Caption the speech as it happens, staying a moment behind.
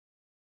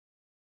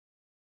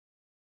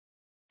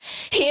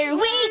Here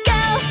we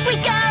go, we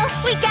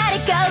gotta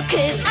go.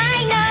 'Cause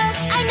I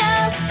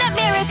know that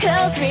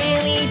miracles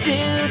really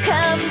do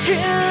come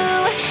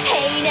true.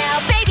 Hey now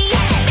baby,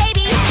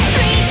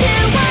 3,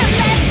 2, 1,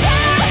 let's go.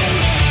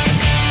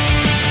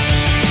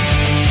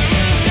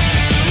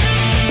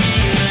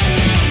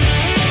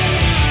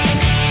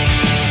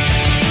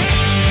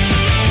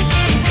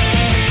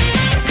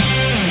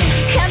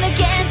 Come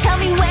again, tell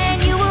me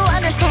when you will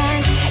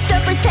understand.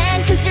 Don't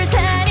pretend 'cause you're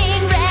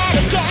turning red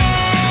again.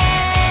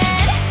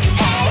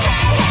 Hey,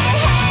 hey, hey,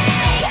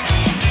 hey.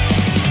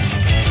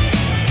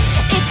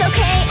 It's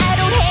okay, I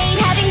don't hate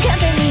having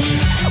company.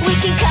 We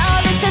can call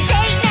this a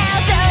date now,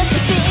 don't you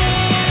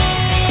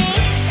think?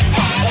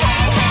 Hey,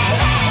 hey, hey,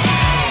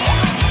 hey.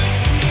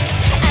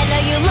 I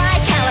know you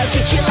like how I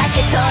treat you like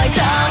a toy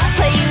dog.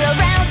 Play you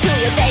around till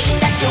you're betting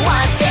that you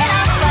want it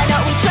all. Why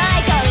don't we try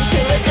going to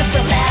a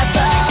different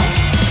level?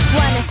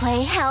 Wanna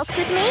play house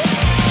with me?